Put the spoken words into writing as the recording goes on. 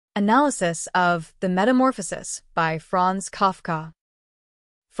Analysis of The Metamorphosis by Franz Kafka.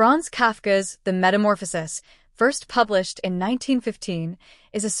 Franz Kafka's The Metamorphosis, first published in 1915,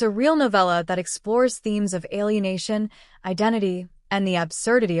 is a surreal novella that explores themes of alienation, identity, and the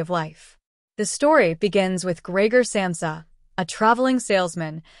absurdity of life. The story begins with Gregor Samsa, a traveling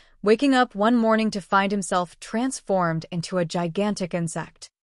salesman, waking up one morning to find himself transformed into a gigantic insect.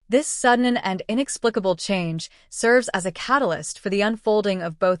 This sudden and inexplicable change serves as a catalyst for the unfolding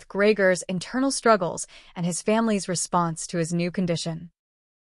of both Gregor's internal struggles and his family's response to his new condition.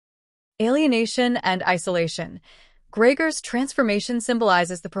 Alienation and isolation. Gregor's transformation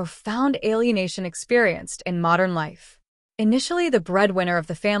symbolizes the profound alienation experienced in modern life. Initially the breadwinner of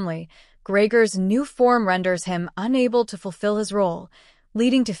the family, Gregor's new form renders him unable to fulfill his role,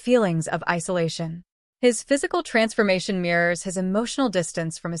 leading to feelings of isolation. His physical transformation mirrors his emotional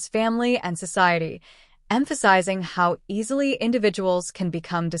distance from his family and society, emphasizing how easily individuals can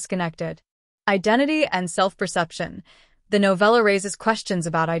become disconnected. Identity and self-perception. The novella raises questions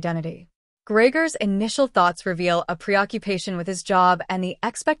about identity. Gregor's initial thoughts reveal a preoccupation with his job and the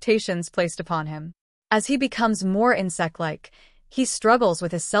expectations placed upon him. As he becomes more insect-like, he struggles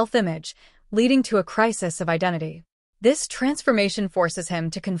with his self-image, leading to a crisis of identity. This transformation forces him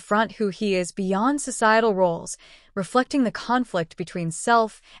to confront who he is beyond societal roles, reflecting the conflict between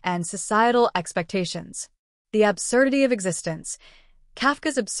self and societal expectations. The absurdity of existence.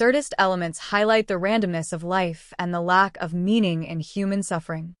 Kafka's absurdist elements highlight the randomness of life and the lack of meaning in human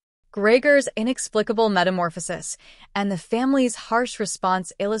suffering. Gregor's inexplicable metamorphosis and the family's harsh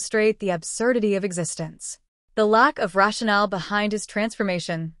response illustrate the absurdity of existence. The lack of rationale behind his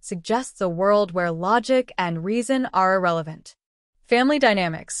transformation suggests a world where logic and reason are irrelevant. Family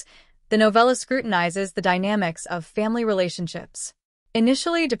dynamics. The novella scrutinizes the dynamics of family relationships.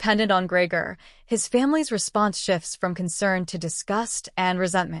 Initially dependent on Gregor, his family's response shifts from concern to disgust and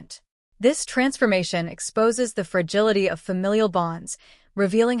resentment. This transformation exposes the fragility of familial bonds,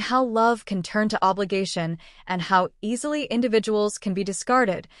 revealing how love can turn to obligation and how easily individuals can be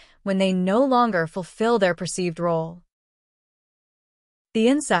discarded when they no longer fulfill their perceived role. The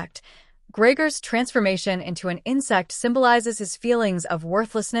insect. Gregor's transformation into an insect symbolizes his feelings of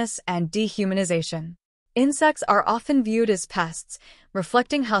worthlessness and dehumanization. Insects are often viewed as pests,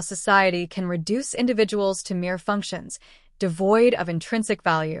 reflecting how society can reduce individuals to mere functions, devoid of intrinsic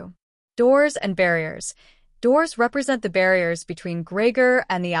value. Doors and barriers. Doors represent the barriers between Gregor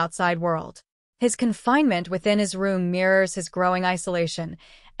and the outside world. His confinement within his room mirrors his growing isolation,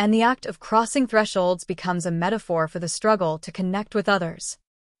 and the act of crossing thresholds becomes a metaphor for the struggle to connect with others.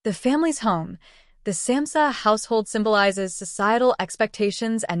 The family's home. The Samsa household symbolizes societal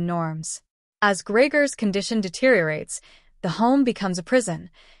expectations and norms. As Gregor's condition deteriorates, the home becomes a prison,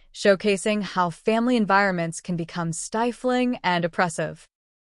 showcasing how family environments can become stifling and oppressive.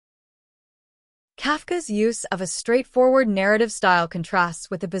 Kafka's use of a straightforward narrative style contrasts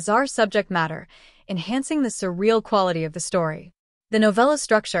with the bizarre subject matter, enhancing the surreal quality of the story. The novella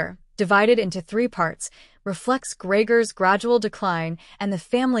structure, divided into 3 parts, reflects Gregor's gradual decline and the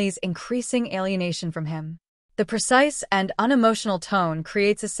family's increasing alienation from him. The precise and unemotional tone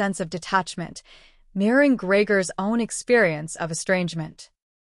creates a sense of detachment, mirroring Gregor's own experience of estrangement.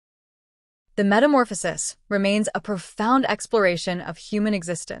 The Metamorphosis remains a profound exploration of human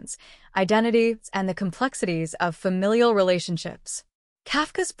existence, identity, and the complexities of familial relationships.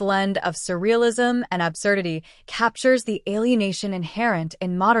 Kafka's blend of surrealism and absurdity captures the alienation inherent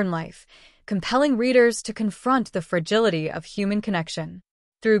in modern life, compelling readers to confront the fragility of human connection.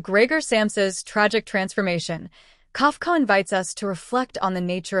 Through Gregor Samsa's tragic transformation, Kafka invites us to reflect on the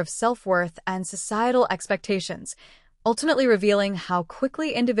nature of self-worth and societal expectations, ultimately revealing how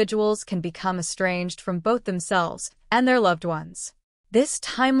quickly individuals can become estranged from both themselves and their loved ones. This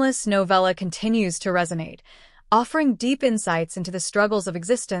timeless novella continues to resonate, offering deep insights into the struggles of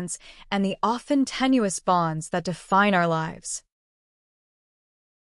existence and the often tenuous bonds that define our lives.